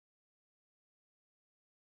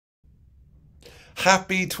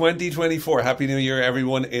Happy 2024. Happy New Year,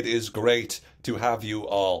 everyone. It is great to have you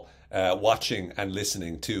all watching and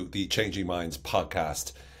listening to the Changing Minds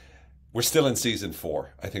podcast. We're still in season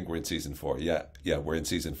 4. I think we're in season 4. Yeah, we're in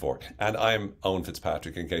season 4. And I'm Owen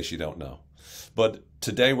Fitzpatrick, in case you don't know. But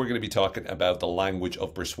today we're going to be talking about the language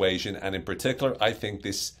of persuasion. And in particular, I think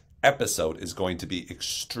this episode is going to be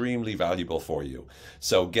extremely valuable for you.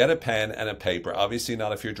 So get a pen and a paper, obviously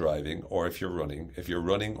not if you're driving or if you're running. If you're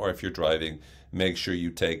running or if you're driving, make sure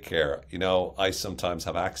you take care. You know, I sometimes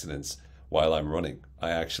have accidents while I'm running.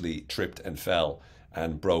 I actually tripped and fell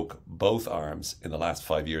and broke both arms in the last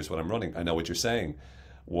 5 years when I'm running. I know what you're saying.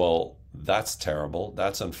 Well, that's terrible.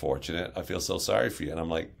 That's unfortunate. I feel so sorry for you. And I'm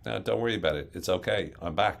like, no, don't worry about it. It's okay.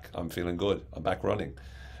 I'm back. I'm feeling good. I'm back running.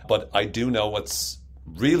 But I do know what's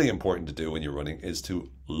really important to do when you're running is to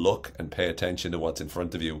look and pay attention to what's in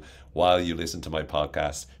front of you while you listen to my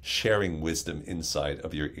podcast, sharing wisdom inside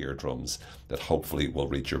of your eardrums that hopefully will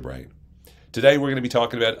reach your brain. Today we're going to be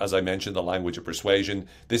talking about, as I mentioned, the language of persuasion.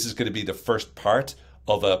 This is going to be the first part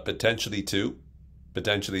of a potentially 2,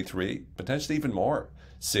 potentially 3, potentially even more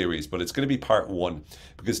series, but it's going to be part 1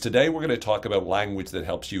 because today we're going to talk about language that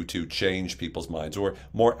helps you to change people's minds, or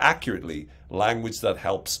more accurately, language that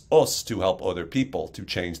helps us to help other people to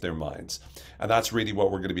change their minds. And that's really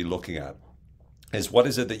what we're going to be looking at, is what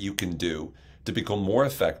is it that you can do to become more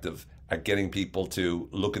effective at getting people to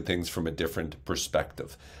look at things from a different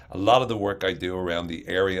perspective. A lot of the work I do around the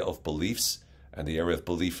area of beliefs and the area of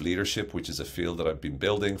belief leadership, which is a field that I've been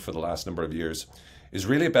building for the last number of years, is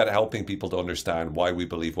really about helping people to understand why we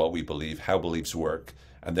believe what we believe, how beliefs work,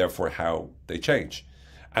 and therefore how they change.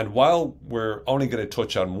 And while we're only going to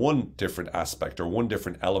touch on one different aspect or one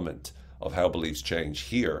different element of how beliefs change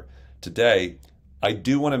here today, I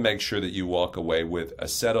do want to make sure that you walk away with a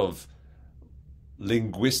set of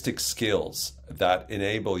linguistic skills that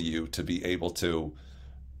enable you to be able to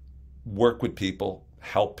work with people,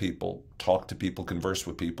 help people, talk to people, converse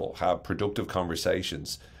with people, have productive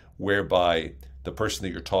conversations whereby the person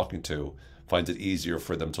that you're talking to finds it easier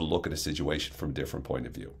for them to look at a situation from a different point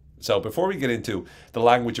of view. So before we get into the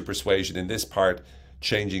language of persuasion in this part,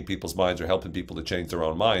 changing people's minds or helping people to change their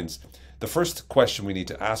own minds, the first question we need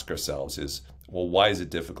to ask ourselves is, well, why is it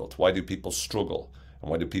difficult? Why do people struggle? And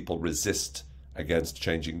why do people resist against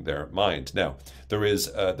changing their mind? Now, there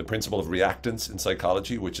is the principle of reactance in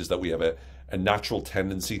psychology, which is that we have a natural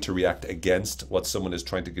tendency to react against what someone is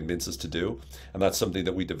trying to convince us to do. And that's something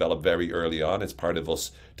that we develop very early on. It's part of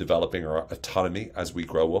us developing our autonomy as we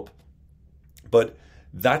grow up. But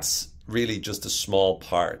that's really just a small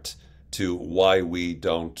part to why we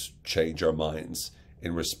don't change our minds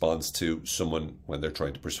in response to someone when they're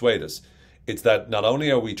trying to persuade us. It's that not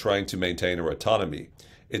only are we trying to maintain our autonomy,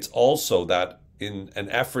 it's also that in an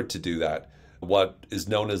effort to do that, what is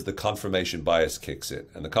known as the confirmation bias kicks in.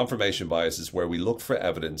 And the confirmation bias is where we look for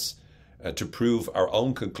evidence to prove our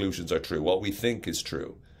own conclusions are true, what we think is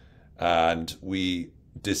true. And we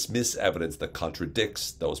dismiss evidence that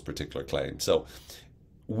contradicts those particular claims. So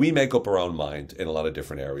we make up our own mind in a lot of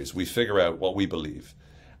different areas. We figure out what we believe.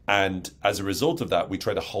 And as a result of that, we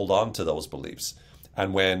try to hold on to those beliefs.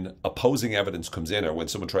 And when opposing evidence comes in, or when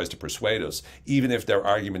someone tries to persuade us, even if their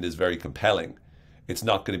argument is very compelling, it's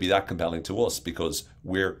not going to be that compelling to us because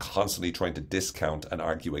we're constantly trying to discount and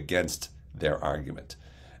argue against their argument.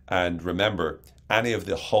 And remember, any of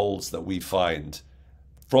the holes that we find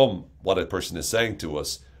from what a person is saying to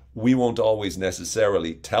us, we won't always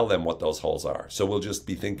necessarily tell them what those holes are. So we'll just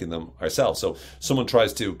be thinking them ourselves. So someone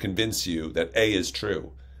tries to convince you that A is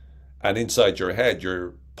true, and inside your head,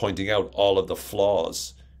 you're pointing out all of the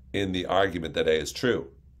flaws in the argument that A is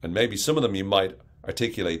true. And maybe some of them you might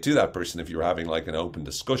articulate to that person if you're having like an open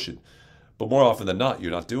discussion. But more often than not,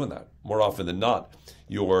 you're not doing that. More often than not,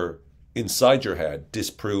 you're inside your head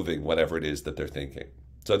disproving whatever it is that they're thinking.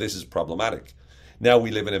 So this is problematic. Now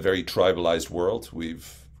we live in a very tribalized world.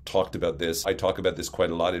 We've talked about this. I talk about this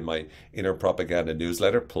quite a lot in my Inner Propaganda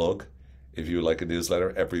newsletter. Plug, if you like a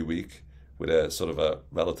newsletter every week with a sort of a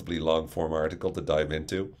relatively long form article to dive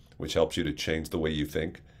into, which helps you to change the way you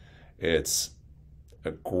think. It's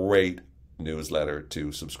a great newsletter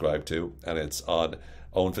to subscribe to, and it's on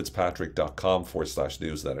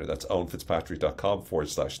owenfitzpatrick.com/newsletter. That's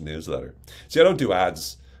owenfitzpatrick.com/newsletter. See, I don't do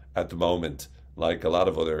ads at the moment like a lot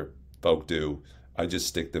of other folk do. I just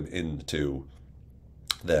stick them into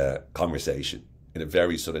the conversation in a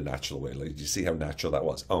very sort of natural way. Like, you see how natural that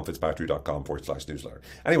was? owenfitzpatrick.com/newsletter.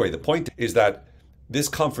 Anyway, the point is that this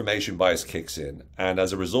confirmation bias kicks in, and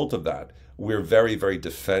as a result of that, we're very, very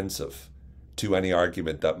defensive to any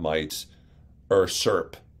argument that might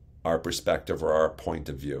usurp our perspective or our point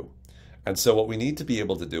of view. And so what we need to be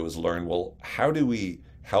able to do is learn, well, how do we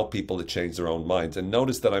help people to change their own minds? And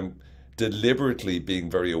notice that I'm deliberately being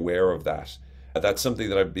very aware of that. That's something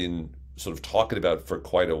that I've been sort of talking about for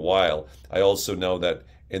quite a while. I also know that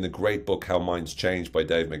in the great book, How Minds Change by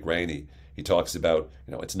Dave McRaney, he talks about,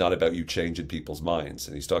 it's not about you changing people's minds.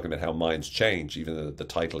 And he's talking about how minds change. Even the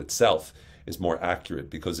title itself is more accurate,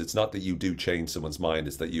 because it's not that you do change someone's mind,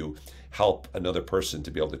 it's that you help another person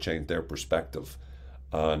to be able to change their perspective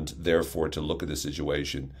and therefore to look at the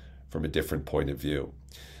situation from a different point of view.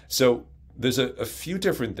 So there's a few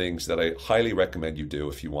different things that I highly recommend you do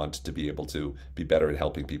if you want to be able to be better at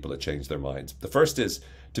helping people to change their minds. The first is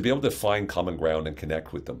to be able to find common ground and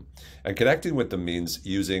connect with them. And connecting with them means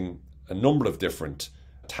using a number of different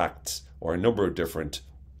tacts or a number of different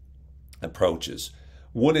approaches.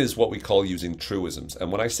 One is what we call using truisms.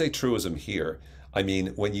 And when I say truism here, I mean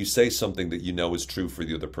when you say something that you know is true for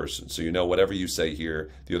the other person. So whatever you say here,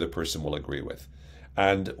 the other person will agree with.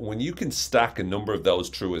 And when you can stack a number of those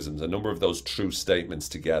truisms, a number of those true statements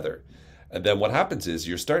together, and then what happens is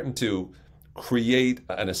you're starting to create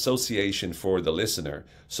an association for the listener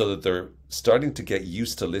so that they're starting to get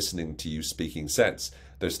used to listening to you speaking sense.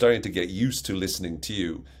 They're starting to get used to listening to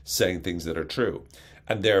you saying things that are true.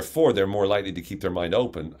 And therefore, they're more likely to keep their mind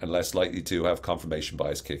open and less likely to have confirmation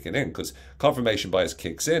bias kicking in. Because confirmation bias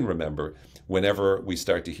kicks in, remember, whenever we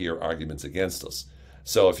start to hear arguments against us.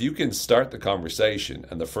 So if you can start the conversation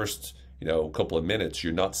and the first couple of minutes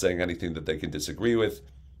you're not saying anything that they can disagree with,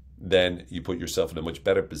 then you put yourself in a much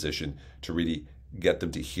better position to really get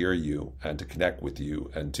them to hear you and to connect with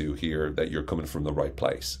you and to hear that you're coming from the right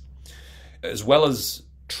place. As well as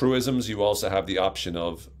truisms, you also have the option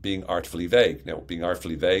of being artfully vague. Now, being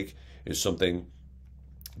artfully vague is something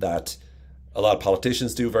that a lot of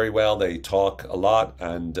politicians do very well. They talk a lot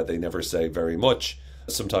and they never say very much.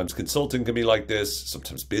 Sometimes consulting can be like this.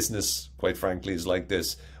 Sometimes business, quite frankly, is like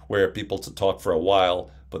this, where people talk for a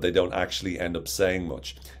while, but they don't actually end up saying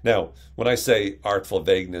much. Now, when I say artful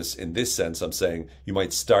vagueness in this sense, I'm saying you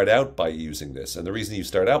might start out by using this. And the reason you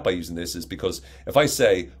start out by using this is because if I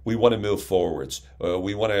say we want to move forwards,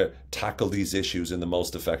 we want to tackle these issues in the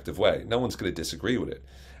most effective way, no one's going to disagree with it.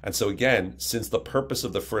 And so again, since the purpose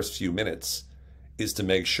of the first few minutes is to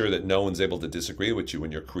make sure that no one's able to disagree with you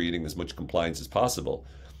when you're creating as much compliance as possible,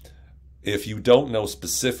 if you don't know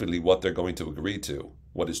specifically what they're going to agree to,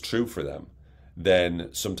 what is true for them, then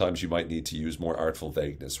sometimes you might need to use more artful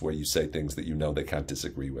vagueness where you say things that you know they can't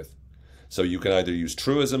disagree with. So you can either use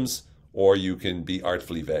truisms or you can be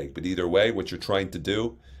artfully vague. But either way, what you're trying to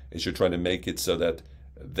do is you're trying to make it so that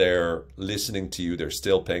they're listening to you, they're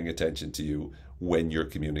still paying attention to you when you're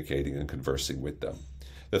communicating and conversing with them.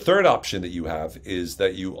 The third option that you have is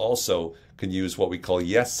that you also can use what we call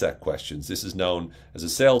yes set questions. This is known as a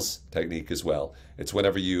sales technique as well. It's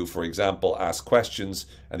whenever you, for example, ask questions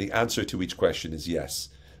and the answer to each question is yes.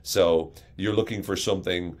 So you're looking for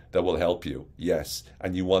something that will help you, yes.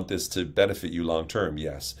 And you want this to benefit you long term,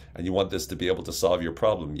 yes. And you want this to be able to solve your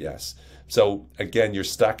problem, yes. So again, you're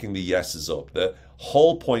stacking the yeses up. The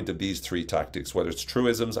whole point of these three tactics, whether it's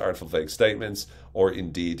truisms, artful vague statements, or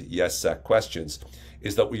indeed yes set questions,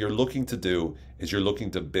 is that what you're looking to do is you're looking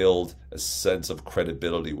to build a sense of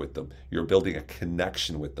credibility with them. You're building a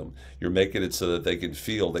connection with them. You're making it so that they can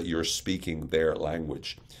feel that you're speaking their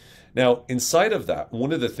language. Now, inside of that,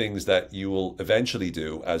 one of the things that you will eventually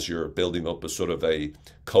do as you're building up a sort of a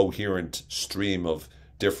coherent stream of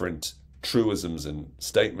different truisms and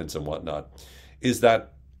statements and whatnot, is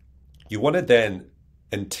that you want to then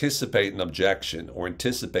anticipate an objection or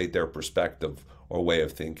anticipate their perspective or way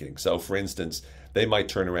of thinking. So, for instance, they might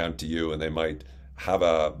turn around to you and they might have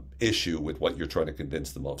a issue with what you're trying to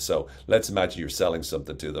convince them of. So let's imagine you're selling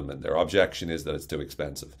something to them and their objection is that it's too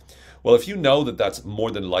expensive. Well, if you know that that's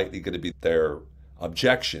more than likely going to be their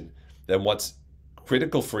objection, then what's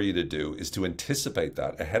critical for you to do is to anticipate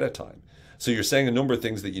that ahead of time. So you're saying a number of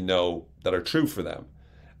things that you know that are true for them.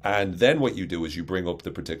 And then what you do is you bring up the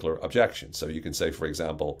particular objection. So you can say, for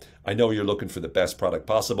example, I know you're looking for the best product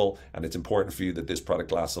possible, and it's important for you that this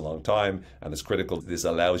product lasts a long time, and it's critical that this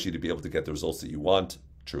allows you to be able to get the results that you want.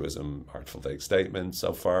 Truism, artful vague statement,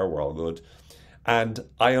 so far, we're all good. And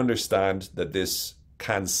I understand that this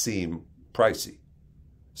can seem pricey.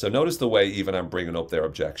 So notice the way even I'm bringing up their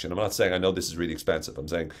objection. I'm not saying I know this is really expensive. I'm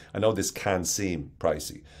saying I know this can seem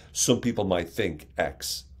pricey. Some people might think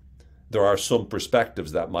X. There are some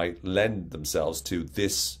perspectives that might lend themselves to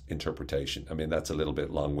this interpretation. I mean, that's a little bit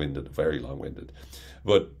long-winded, very long-winded.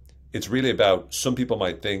 But it's really about some people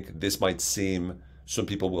might think, this might seem, some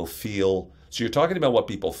people will feel. So you're talking about what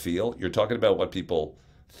people feel. You're talking about what people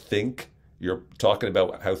think. You're talking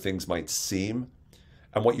about how things might seem.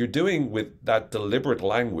 And what you're doing with that deliberate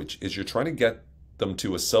language is you're trying to get them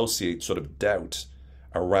to associate sort of doubt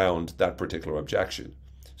around that particular objection.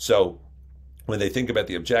 So when they think about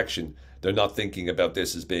the objection, they're not thinking about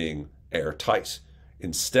this as being airtight.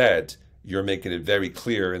 Instead, you're making it very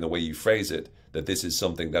clear in the way you phrase it that this is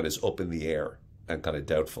something that is up in the air and kind of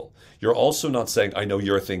doubtful. You're also not saying, I know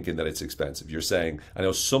you're thinking that it's expensive. You're saying, I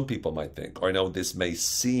know some people might think, or I know this may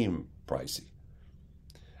seem pricey.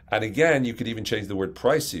 And again, you could even change the word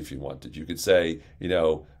pricey if you wanted. You could say,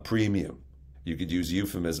 premium. You could use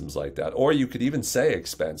euphemisms like that. Or you could even say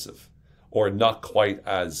expensive or not quite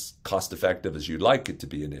as cost effective as you'd like it to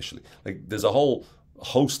be initially. Like there's a whole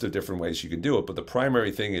host of different ways you can do it. But the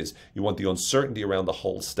primary thing is you want the uncertainty around the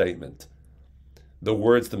whole statement. The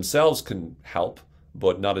words themselves can help,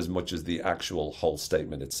 but not as much as the actual whole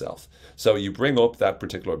statement itself. So you bring up that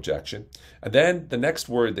particular objection. And then the next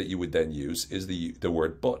word that you would then use is the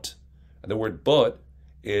word but. And the word but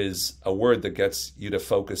is a word that gets you to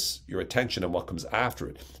focus your attention on what comes after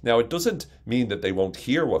it. Now, it doesn't mean that they won't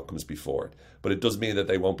hear what comes before it, but it does mean that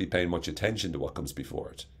they won't be paying much attention to what comes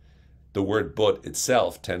before it. The word but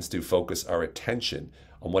itself tends to focus our attention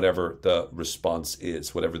on whatever the response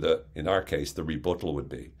is, whatever in our case, the rebuttal would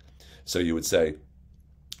be. So you would say,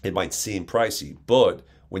 it might seem pricey, but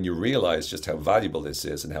when you realize just how valuable this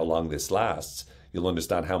is and how long this lasts, you'll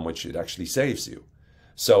understand how much it actually saves you.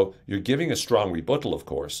 So you're giving a strong rebuttal, of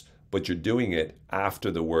course, but you're doing it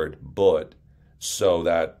after the word but, so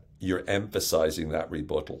that you're emphasizing that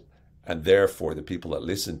rebuttal. And therefore, the people that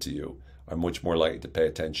listen to you are much more likely to pay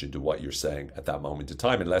attention to what you're saying at that moment in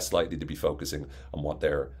time and less likely to be focusing on what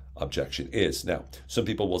their objection is. Now, some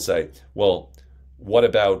people will say, well, what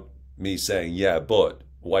about me saying, yeah, but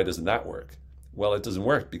why doesn't that work? Well, it doesn't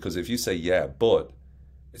work because if you say, yeah, but,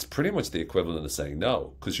 it's pretty much the equivalent of saying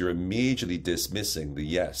no, because you're immediately dismissing the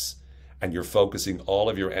yes, and you're focusing all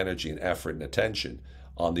of your energy and effort and attention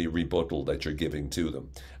on the rebuttal that you're giving to them.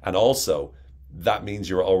 And also, that means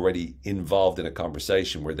you're already involved in a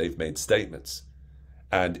conversation where they've made statements.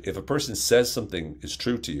 And if a person says something is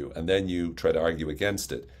true to you, and then you try to argue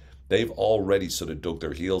against it, they've already sort of dug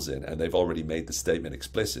their heels in, and they've already made the statement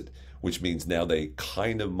explicit, which means now they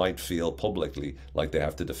kind of might feel publicly like they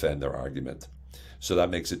have to defend their argument. So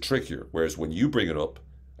that makes it trickier. Whereas when you bring it up,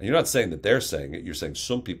 and you're not saying that they're saying it, you're saying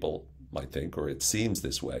some people might think, or it seems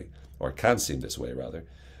this way, or it can seem this way rather,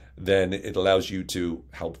 then it allows you to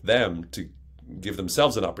help them to give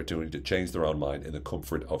themselves an opportunity to change their own mind in the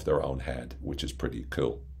comfort of their own head, which is pretty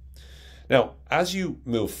cool. Now, as you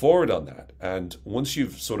move forward on that, and once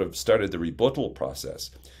you've sort of started the rebuttal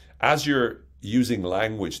process, as you're using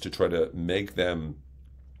language to try to make them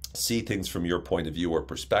see things from your point of view or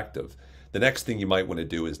perspective, the next thing you might want to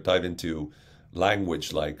do is dive into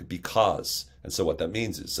language like because. And so what that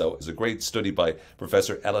means is, so there's a great study by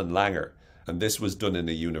Professor Ellen Langer, and this was done in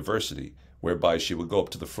a university, whereby she would go up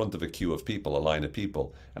to the front of a queue of people, a line of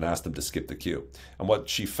people, and ask them to skip the queue. And what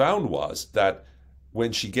she found was that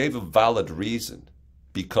when she gave a valid reason,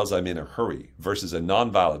 because I'm in a hurry, versus a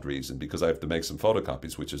non-valid reason, because I have to make some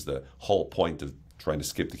photocopies, which is the whole point of trying to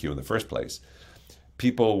skip the queue in the first place,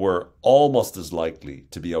 people were almost as likely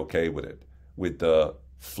to be okay with it, with the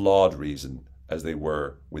flawed reason, as they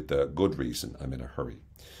were with the good reason, I'm in a hurry.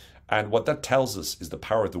 And what that tells us is the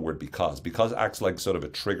power of the word because. Because acts like sort of a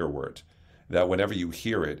trigger word, that whenever you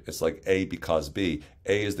hear it, it's like A because B.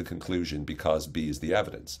 A is the conclusion because B is the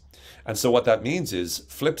evidence. And so what that means is,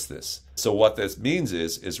 flips this. So what this means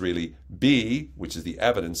is really B, which is the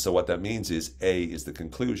evidence. So what that means is A is the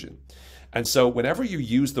conclusion. And so whenever you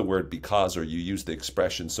use the word because, or you use the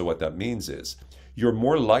expression, so what that means is, you're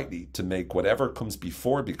more likely to make whatever comes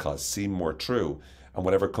before because seem more true, and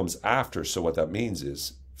whatever comes after, so what that means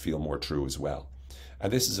is, feel more true as well.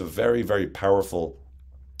 And this is a very, very powerful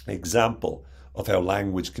example of how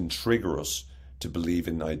language can trigger us to believe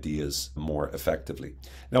in ideas more effectively.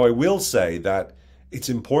 Now, I will say that it's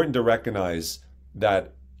important to recognize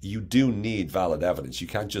that you do need valid evidence. You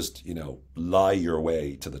can't just, lie your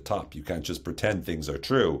way to the top. You can't just pretend things are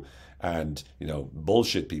true and,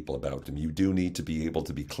 bullshit people about them. You do need to be able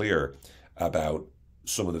to be clear about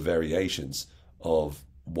some of the variations of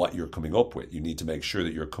what you're coming up with. You need to make sure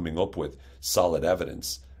that you're coming up with solid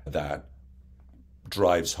evidence that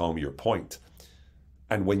drives home your point.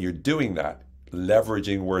 And when you're doing that,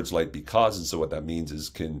 leveraging words like because, and so what that means is,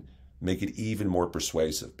 can make it even more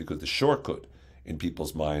persuasive, because the shortcut in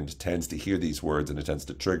people's mind tends to hear these words and it tends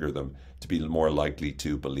to trigger them to be more likely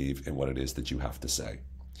to believe in what it is that you have to say.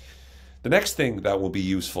 The next thing that will be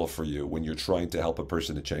useful for you when you're trying to help a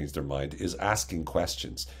person to change their mind is asking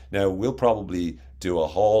questions. Now, we'll probably do a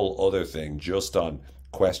whole other thing just on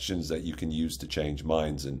questions that you can use to change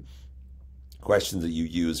minds and questions that you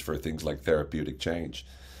use for things like therapeutic change.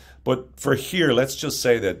 But for here, let's just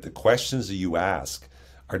say that the questions that you ask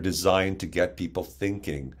are designed to get people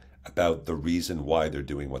thinking about the reason why they're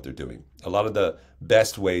doing what they're doing. A lot of the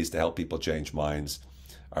best ways to help people change minds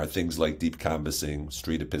are things like deep canvassing,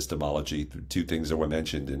 street epistemology, two things that were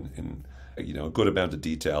mentioned in a good amount of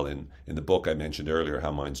detail in the book I mentioned earlier,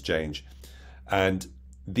 How Minds Change. And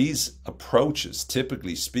these approaches,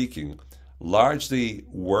 typically speaking, largely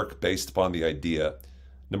work based upon the idea,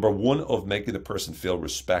 number one, of making the person feel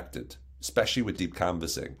respected, especially with deep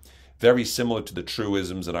canvassing. Very similar to the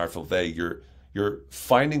truisms and Artful Vague, you're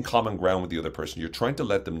finding common ground with the other person. You're trying to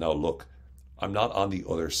let them know, look, I'm not on the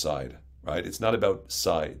other side, right? It's not about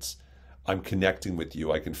sides. I'm connecting with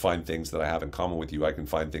you. I can find things that I have in common with you. I can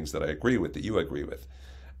find things that I agree with, that you agree with.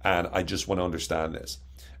 And I just want to understand this.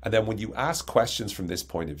 And then when you ask questions from this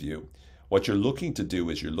point of view, what you're looking to do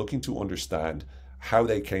is you're looking to understand how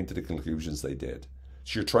they came to the conclusions they did.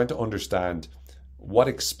 So you're trying to understand what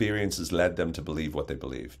experiences led them to believe what they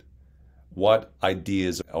believed. What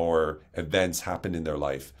ideas or events happened in their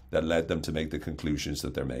life that led them to make the conclusions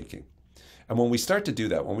that they're making. And when we start to do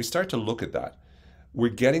that, when we start to look at that, we're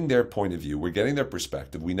getting their point of view, we're getting their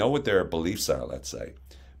perspective, we know what their beliefs are, let's say.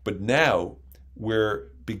 But now we're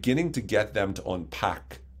beginning to get them to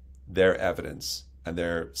unpack their evidence and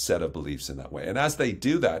their set of beliefs in that way. And as they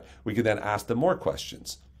do that, we can then ask them more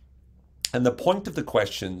questions. And the point of the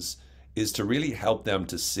questions is to really help them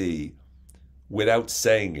to see, without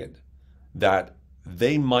saying it, that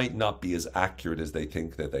they might not be as accurate as they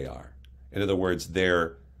think that they are. In other words,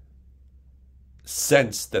 their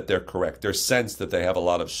sense that they're correct, their sense that they have a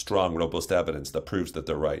lot of strong, robust evidence that proves that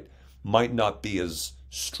they're right, might not be as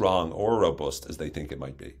strong or robust as they think it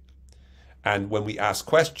might be. And when we ask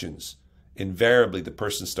questions, invariably the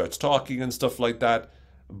person starts talking and stuff like that.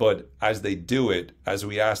 But as they do it, as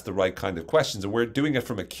we ask the right kind of questions, and we're doing it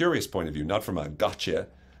from a curious point of view, not from a gotcha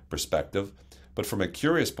perspective, but from a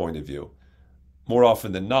curious point of view, more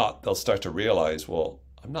often than not, they'll start to realize, well,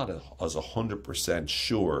 I'm not as 100%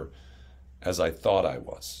 sure as I thought I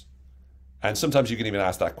was. And sometimes you can even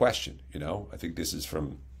ask that question, I think this is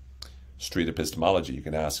from street epistemology. You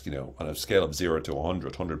can ask, on a scale of 0 to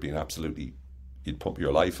 100, 100 being absolutely, you'd pump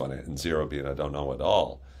your life on it, and 0 being I don't know at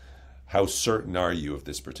all. How certain are you of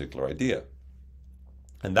this particular idea?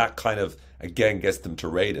 And that kind of, again, gets them to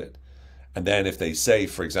rate it. And then if they say,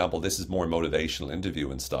 for example, this is more motivational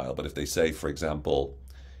interviewing style, but if they say, for example,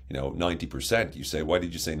 90%, you say, why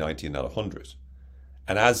did you say 90 and not 100?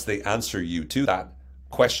 And as they answer you to that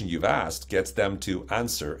question you've asked, gets them to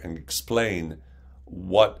answer and explain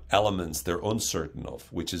what elements they're uncertain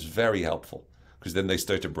of, which is very helpful. Because then they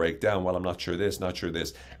start to break down, well, I'm not sure this, not sure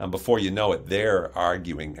this. And before you know it, they're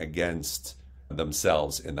arguing against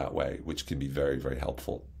themselves in that way, which can be very, very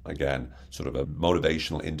helpful. Again, sort of a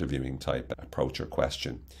motivational interviewing type approach or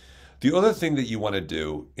question. The other thing that you want to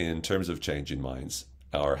do in terms of changing minds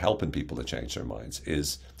or helping people to change their minds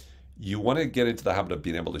is you want to get into the habit of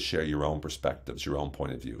being able to share your own perspectives, your own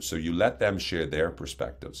point of view. So you let them share their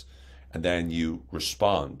perspectives and then you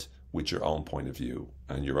respond with your own point of view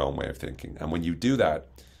and your own way of thinking. And when you do that,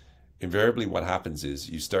 invariably what happens is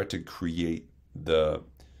you start to create the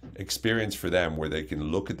experience for them where they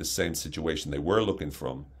can look at the same situation they were looking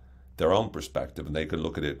from their own perspective, and they can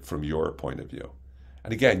look at it from your point of view.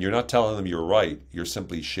 And again, you're not telling them you're right, you're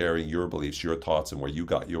simply sharing your beliefs, your thoughts, and where you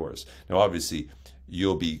got yours. Now, obviously,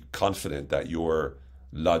 you'll be confident that your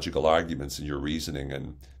logical arguments and your reasoning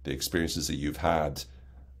and the experiences that you've had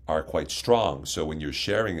are quite strong. So when you're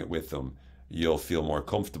sharing it with them, you'll feel more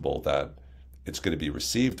comfortable that it's going to be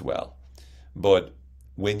received well. But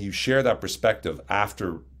when you share that perspective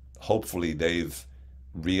after hopefully they've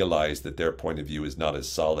realized that their point of view is not as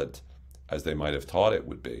solid as they might have thought it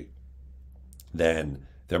would be, then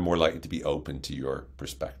they're more likely to be open to your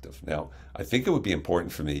perspective. Now, I think it would be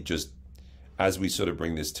important for me, just as we sort of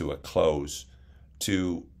bring this to a close,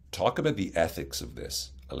 to talk about the ethics of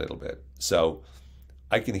this a little bit. So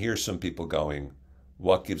I can hear some people going,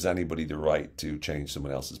 what gives anybody the right to change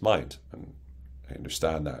someone else's mind? And I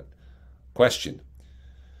understand that question.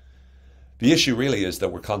 The issue really is that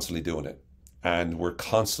we're constantly doing it, and we're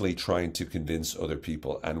constantly trying to convince other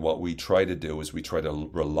people. And what we try to do is we try to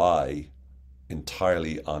rely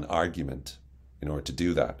entirely on argument in order to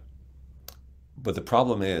do that. But the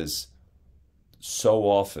problem is, so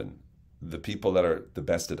often the people that are the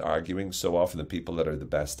best at arguing, so often the people that are the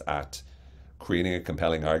best at creating a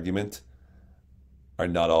compelling argument are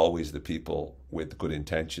not always the people with good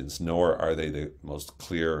intentions, nor are they the most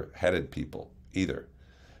clear-headed people either.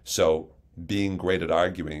 So being great at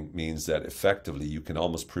arguing means that effectively you can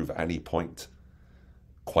almost prove any point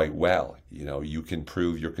quite well. You know, you can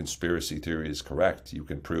prove your conspiracy theory is correct. You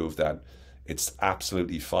can prove that it's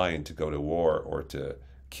absolutely fine to go to war or to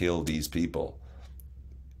kill these people.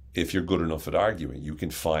 If you're good enough at arguing, you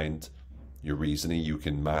can find your reasoning, you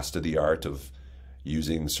can master the art of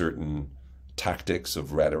using certain tactics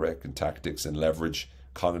of rhetoric and tactics and leverage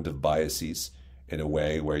cognitive biases in a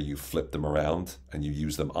way where you flip them around and you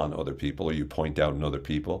use them on other people, or you point out in other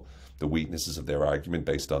people the weaknesses of their argument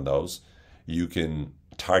based on those. You can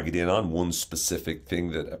target in on one specific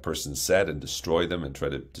thing that a person said and destroy them and try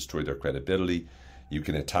to destroy their credibility. You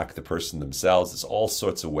can attack the person themselves. There's all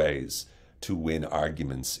sorts of ways to win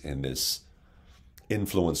arguments in this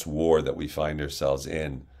influence war that we find ourselves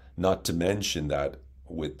in. Not to mention that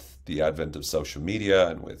with the advent of social media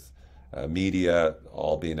and with media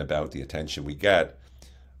all being about the attention we get,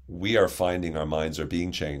 we are finding our minds are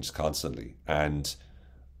being changed constantly. And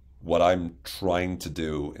what I'm trying to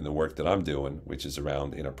do in the work that I'm doing, which is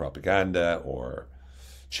around inner propaganda or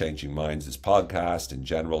changing minds, this podcast in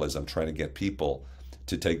general, is I'm trying to get people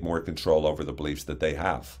to take more control over the beliefs that they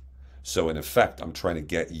have. So in effect, I'm trying to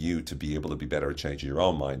get you to be able to be better at changing your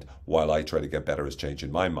own mind while I try to get better at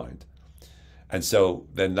changing my mind. And so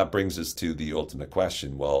then that brings us to the ultimate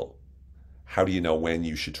question. Well, how do you know when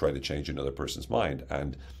you should try to change another person's mind?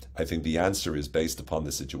 And I think the answer is based upon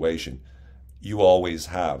the situation. You always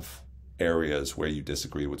have areas where you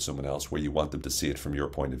disagree with someone else, where you want them to see it from your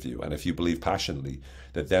point of view. And if you believe passionately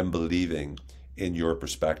that them believing in your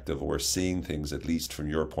perspective or seeing things at least from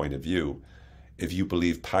your point of view, if you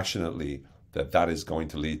believe passionately that that is going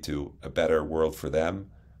to lead to a better world for them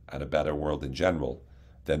and a better world in general,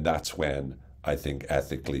 then that's when I think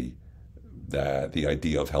ethically the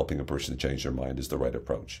idea of helping a person to change their mind is the right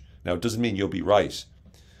approach. Now, it doesn't mean you'll be right,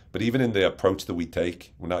 but even in the approach that we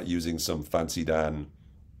take, we're not using some fancy Dan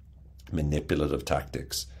manipulative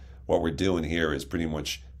tactics. What we're doing here is pretty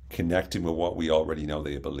much connecting with what we already know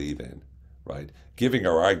they believe in, right? Giving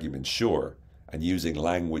our arguments, sure, and using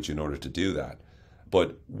language in order to do that.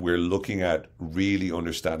 But we're looking at really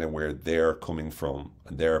understanding where they're coming from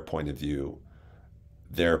and their point of view,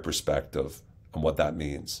 their perspective, and what that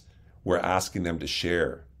means. We're asking them to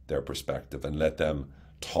share their perspective and let them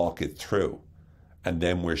talk it through. And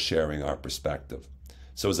then we're sharing our perspective.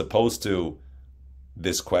 So as opposed to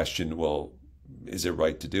this question, well, is it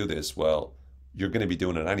right to do this? Well, you're going to be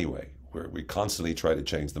doing it anyway. We constantly try to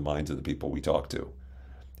change the minds of the people we talk to.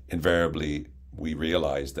 Invariably, we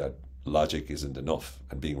realize that logic isn't enough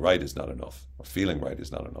and being right is not enough or feeling right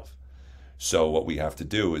is not enough. So what we have to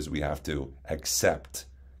do is we have to accept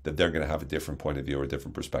that they're going to have a different point of view or a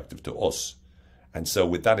different perspective to us. And so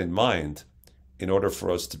with that in mind, in order for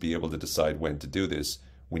us to be able to decide when to do this,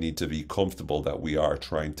 we need to be comfortable that we are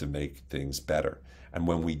trying to make things better. And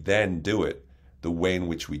when we then do it, the way in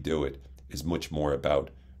which we do it is much more about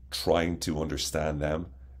trying to understand them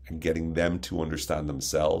and getting them to understand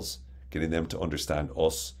themselves, getting them to understand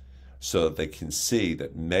us, so that they can see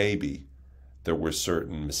that maybe there were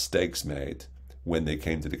certain mistakes made when they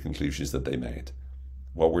came to the conclusions that they made.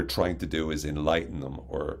 What we're trying to do is enlighten them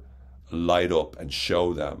or light up and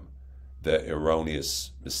show them the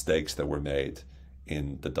erroneous mistakes that were made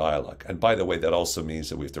in the dialogue. And by the way, that also means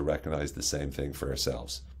that we have to recognize the same thing for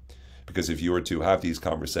ourselves. Because if you were to have these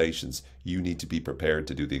conversations, you need to be prepared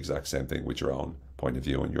to do the exact same thing with your own point of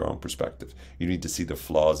view and your own perspective. You need to see the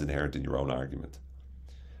flaws inherent in your own argument.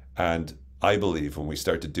 And I believe when we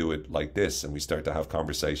start to do it like this and we start to have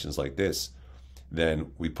conversations like this,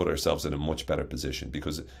 then we put ourselves in a much better position,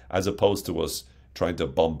 because as opposed to us trying to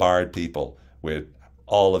bombard people with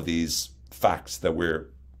all of these facts that we're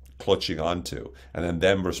clutching onto and then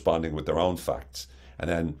them responding with their own facts and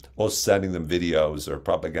then us sending them videos or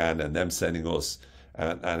propaganda and them sending us,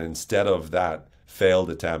 and instead of that failed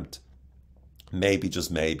attempt, maybe,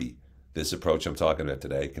 just maybe, this approach I'm talking about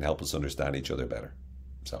today can help us understand each other better.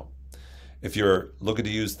 So if you're looking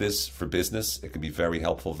to use this for business, it can be very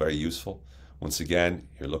helpful, very useful. Once again,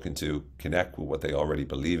 you're looking to connect with what they already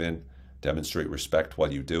believe in, demonstrate respect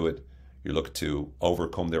while you do it. You're looking to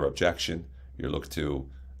overcome their objection. You're looking to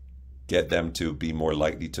get them to be more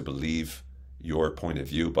likely to believe your point of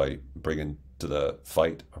view by bringing to the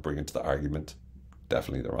fight or bringing to the argument.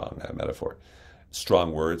 Definitely the wrong metaphor.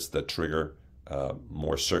 Strong words that trigger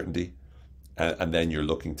more certainty. And then you're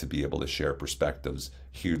looking to be able to share perspectives,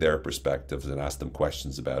 hear their perspectives and ask them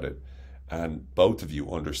questions about it. And both of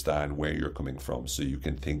you understand where you're coming from so you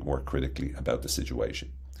can think more critically about the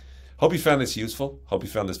situation. Hope you found this useful. Hope you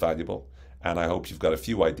found this valuable. And I hope you've got a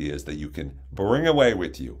few ideas that you can bring away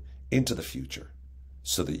with you into the future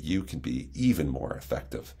so that you can be even more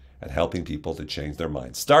effective and helping people to change their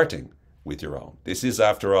minds, starting with your own. This is,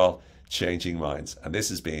 after all, Changing Minds, and this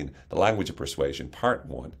has been The Language of Persuasion, Part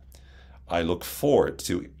 1. I look forward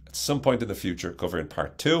to, at some point in the future, covering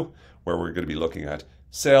Part 2, where we're going to be looking at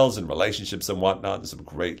sales and relationships and whatnot, and some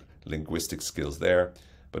great linguistic skills there.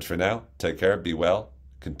 But for now, take care, be well,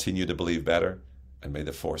 continue to believe better, and may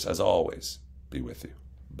the force, as always, be with you.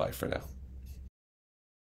 Bye for now.